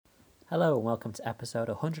Hello and welcome to episode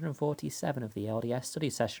 147 of the LDS study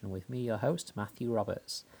session with me, your host, Matthew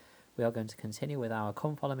Roberts. We are going to continue with our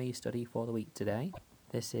Come Follow Me study for the week today.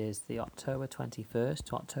 This is the October 21st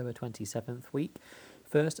to October 27th week,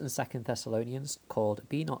 1st and 2nd Thessalonians, called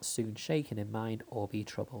Be Not Soon Shaken in Mind or Be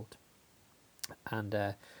Troubled. And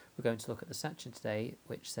we're going to look at the section today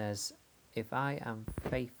which says, If I am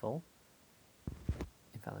faithful,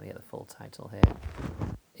 in fact let me get the full title here.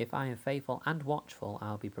 If I am faithful and watchful,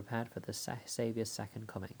 I'll be prepared for the Saviour's second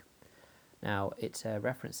coming. Now, it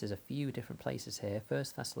references a few different places here. 1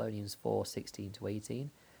 Thessalonians 4:16 to 18,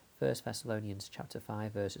 1 Thessalonians chapter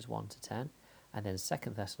 5 verses 1 to 10, and then 2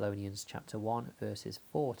 Thessalonians chapter 1 verses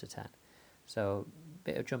 4 to 10. So, a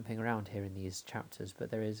bit of jumping around here in these chapters, but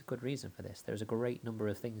there is a good reason for this. There's a great number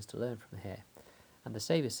of things to learn from here. And the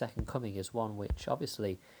Saviour's second coming is one which,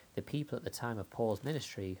 obviously, the people at the time of Paul's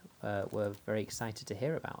ministry were very excited to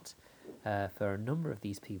hear about. For a number of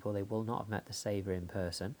these people, they will not have met the Saviour in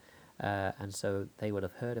person, and so they would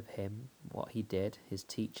have heard of him, what he did, his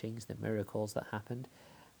teachings, the miracles that happened,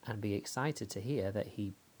 and be excited to hear that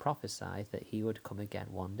he prophesied that he would come again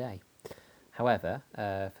one day. However,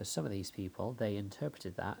 for some of these people, they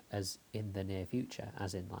interpreted that as in the near future,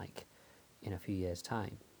 as in in a few years'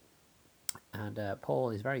 time. And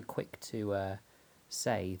Paul is very quick to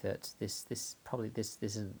say that this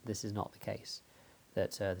is not the case.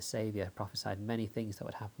 That the Saviour prophesied many things that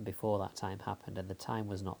would happen before that time happened, and the time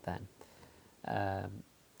was not then.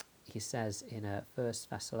 He says in 1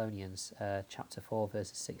 Thessalonians chapter 4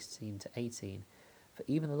 verses 16 to 18, For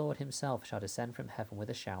even the Lord himself shall descend from heaven with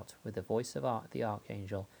a shout, with the voice of the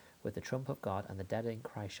archangel, with the trump of God, and the dead in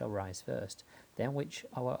Christ shall rise first. Them which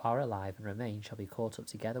are alive and remain shall be caught up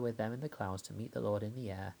together with them in the clouds to meet the Lord in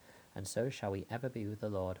the air, and so shall we ever be with the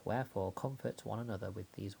Lord. Wherefore comfort one another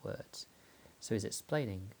with these words. So he's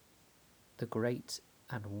explaining the great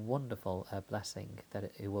and wonderful blessing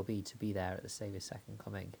that it will be to be there at the Saviour's second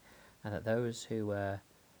coming, and that those who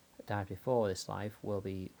died before this life will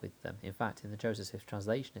be with them. In fact, in the Joseph Smith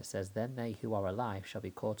translation it says, Then they who are alive shall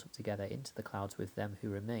be caught up together into the clouds with them who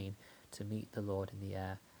remain to meet the Lord in the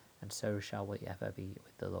air, and so shall we ever be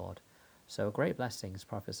with the Lord. So great blessings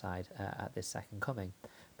prophesied at this second coming.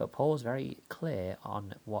 But Paul's very clear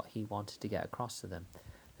on what he wanted to get across to them,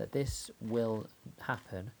 that this will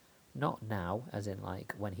happen not now, as in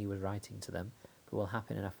when he was writing to them, but will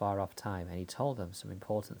happen in a far off time. And he told them some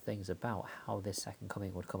important things about how this second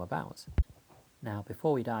coming would come about. Now,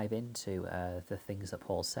 before we dive into the things that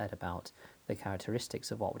Paul said about the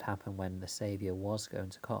characteristics of what would happen when the Saviour was going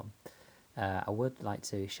to come, I would like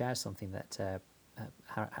to share something that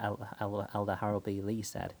Elder Harold B. Lee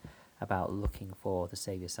said about looking for the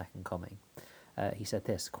Saviour's second coming. He said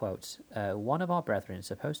this, quote, One of our brethren is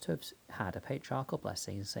supposed to have had a patriarchal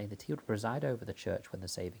blessing saying that he would preside over the church when the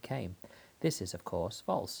Saviour came. This is, of course,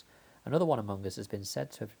 false. Another one among us has been said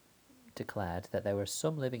to have declared that there are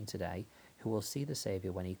some living today who will see the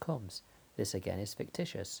Saviour when he comes. This again is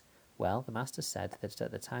fictitious. Well, the Master said that at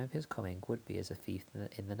the time of his coming would be as a thief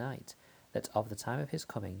in the night, that of the time of his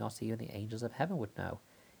coming not even the angels of heaven would know.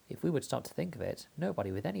 If we would stop to think of it,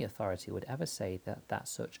 nobody with any authority would ever say that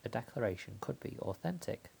such a declaration could be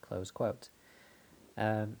authentic. Close quote.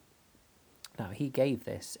 Now, he gave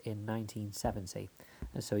this in 1970,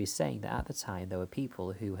 and so he's saying that at the time there were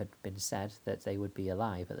people who had been said that they would be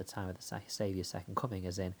alive at the time of the Saviour's second coming,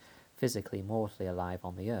 as in physically, mortally alive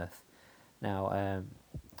on the earth. Now,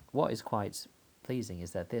 what is quite pleasing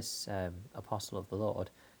is that this apostle of the Lord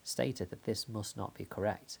stated that this must not be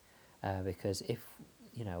correct, because if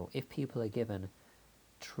people are given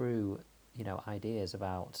true ideas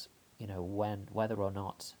about whether or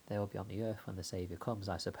not they will be on the earth when the Saviour comes,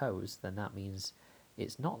 I suppose, then that means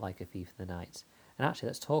it's not like a thief in the night. And actually,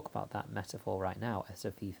 let's talk about that metaphor right now as a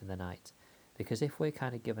thief in the night, because if we're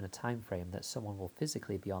kind of given a time frame that someone will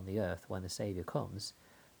physically be on the earth when the Saviour comes,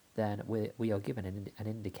 then we are given an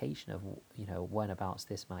indication of whenabouts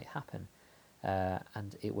this might happen,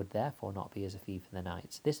 and it would therefore not be as a thief in the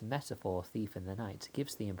night. This metaphor, thief in the night,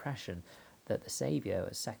 gives the impression that the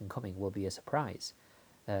Saviour's second coming will be a surprise.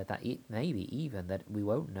 That it may be even that we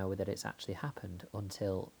won't know that it's actually happened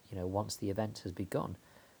until once the event has begun.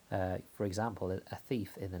 For example, a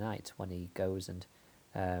thief in the night, when he goes and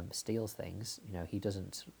steals things, he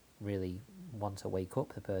doesn't really want to wake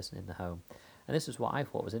up the person in the home. And this is what I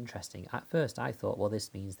thought was interesting. At first I thought, well,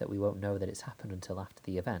 this means that we won't know that it's happened until after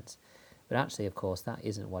the event. But actually, of course, that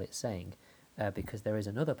isn't what it's saying. Because there is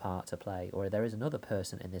another part to play, or there is another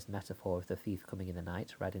person in this metaphor of the thief coming in the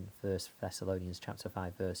night, read in 1 Thessalonians chapter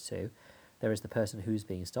 5, verse 2. There is the person who's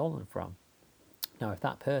being stolen from. Now, if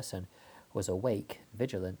that person was awake,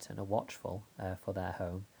 vigilant, and watchful for their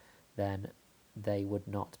home, then they would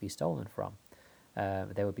not be stolen from.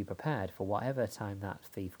 They would be prepared for whatever time that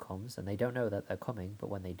thief comes, and they don't know that they're coming, but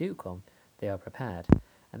when they do come, they are prepared.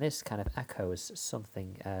 And this kind of echoes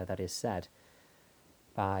something that is said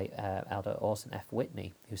by Elder Orson F.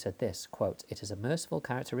 Whitney, who said this, quote, "It is a merciful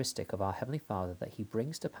characteristic of our Heavenly Father that he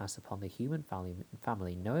brings to pass upon the human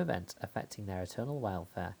family no event affecting their eternal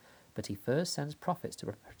welfare, but he first sends prophets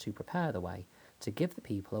to prepare the way, to give the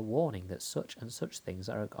people a warning that such and such things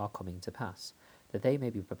are coming to pass, that they may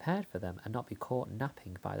be prepared for them and not be caught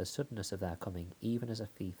napping by the suddenness of their coming, even as a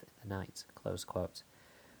thief in the night." Close quote.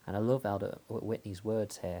 And I love Elder Whitney's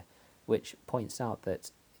words here, which points out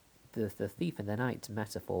that the thief in the night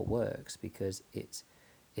metaphor works because it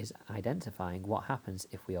is identifying what happens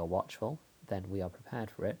if we are watchful, then we are prepared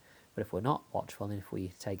for it. But if we're not watchful, and if we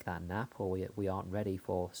take that nap, or we aren't ready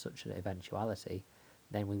for such an eventuality,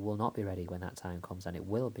 then we will not be ready when that time comes, and it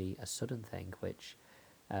will be a sudden thing which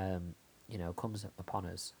comes upon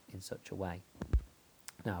us in such a way.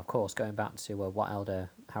 Now, of course, going back to what Elder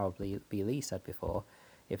Harold B. Lee said before,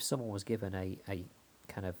 if someone was given a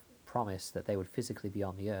kind of promise that they would physically be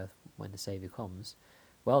on the earth when the Saviour comes,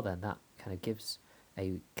 well then that kind of gives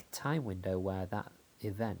a time window where that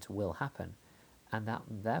event will happen, and that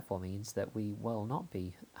therefore means that we will not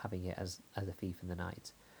be having it as a thief in the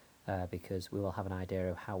night, because we will have an idea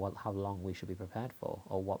of how long we should be prepared for,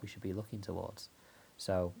 or what we should be looking towards.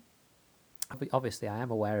 So obviously I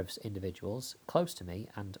am aware of individuals close to me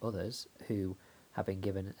and others who have been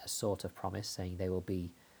given a sort of promise saying they will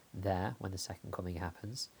be there when the second coming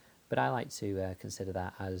happens. But I like to consider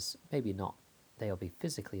that as maybe not they'll be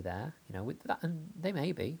physically there, with that, and they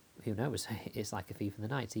may be, who knows? It's like a thief in the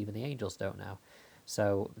night, even the angels don't know.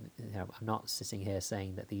 So, I'm not sitting here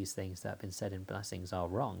saying that these things that have been said in blessings are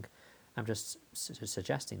wrong. I'm just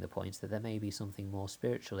suggesting the point that there may be something more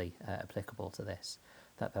spiritually applicable to this,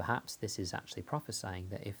 that perhaps this is actually prophesying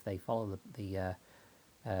that if they follow the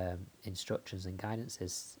instructions and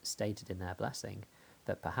guidances stated in their blessing,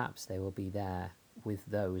 that perhaps they will be there with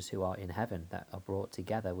those who are in heaven, that are brought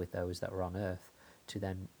together with those that are on earth, to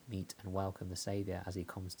then meet and welcome the Saviour as he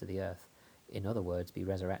comes to the earth. In other words, be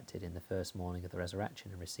resurrected in the first morning of the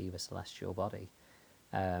resurrection and receive a celestial body.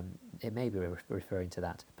 It may be referring to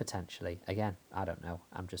that, potentially. Again, I don't know.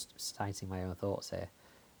 I'm just citing my own thoughts here.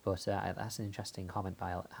 But that's an interesting comment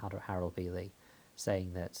by Harold B. Lee,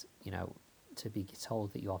 saying that, to be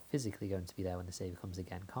told that you are physically going to be there when the Saviour comes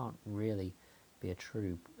again can't really be a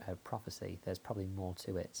true prophecy. There's probably more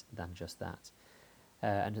to it than just that.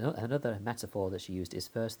 And another metaphor that's used is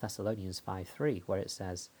 1 Thessalonians 5:3, where it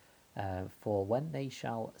says, "For when they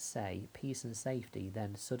shall say peace and safety,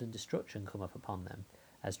 then sudden destruction come up upon them,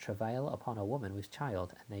 as travail upon a woman with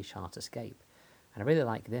child, and they shall not escape." And I really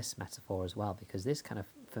like this metaphor as well, because this kind of,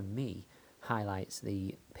 for me, highlights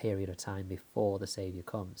the period of time before the Saviour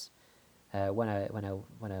comes. When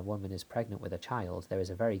a woman is pregnant with a child, there is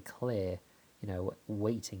a very clear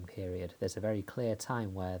waiting period. There's a very clear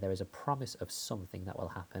time where there is a promise of something that will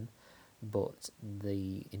happen, but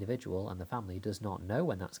the individual and the family does not know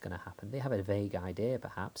when that's going to happen. They have a vague idea,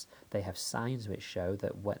 perhaps. They have signs which show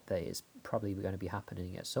that it's probably going to be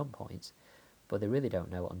happening at some point, but they really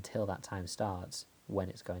don't know until that time starts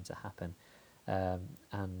when it's going to happen.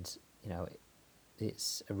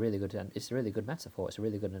 It's a really good metaphor. It's a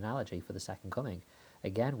really good analogy for the second coming.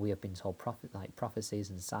 Again, we have been told prophecies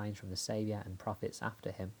and signs from the Saviour and prophets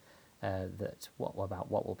after him, that about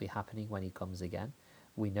what will be happening when he comes again.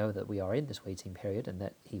 We know that we are in this waiting period, and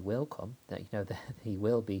that he will come. That that he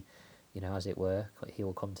will be, as it were, he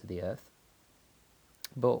will come to the earth.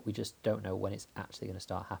 But we just don't know when it's actually going to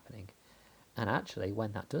start happening. And actually,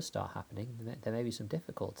 when that does start happening, there may be some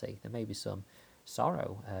difficulty. There may be some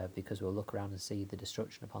sorrow, because we'll look around and see the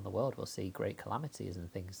destruction upon the world. We'll see great calamities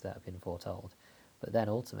and things that have been foretold. But then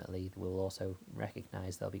ultimately, we'll also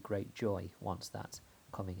recognise there'll be great joy once that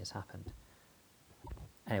coming has happened.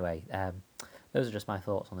 Anyway, those are just my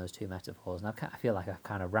thoughts on those two metaphors. And I feel like I've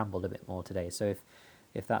kind of rambled a bit more today. So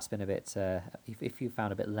if that's been a bit, if you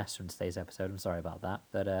found a bit less from today's episode, I'm sorry about that.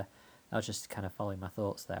 But I was just kind of following my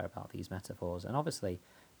thoughts there about these metaphors. And obviously,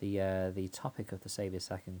 the topic of the Saviour's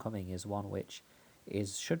second coming is one which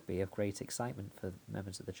should be of great excitement for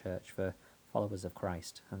members of the church, for followers of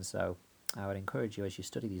Christ. And so I would encourage you, as you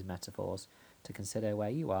study these metaphors, to consider where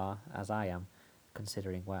you are, as I am,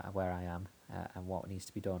 considering where I am, and what needs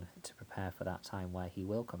to be done to prepare for that time where he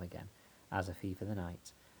will come again as a thief in the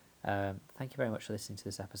night. Thank you very much for listening to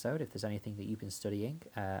this episode. If there's anything that you've been studying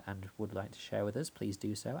and would like to share with us, please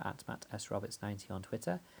do so at mattsroberts90 on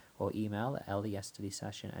Twitter, or email at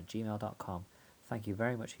ldstudiesession@gmail.com. Thank you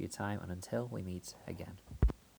very much for your time, and until we meet again.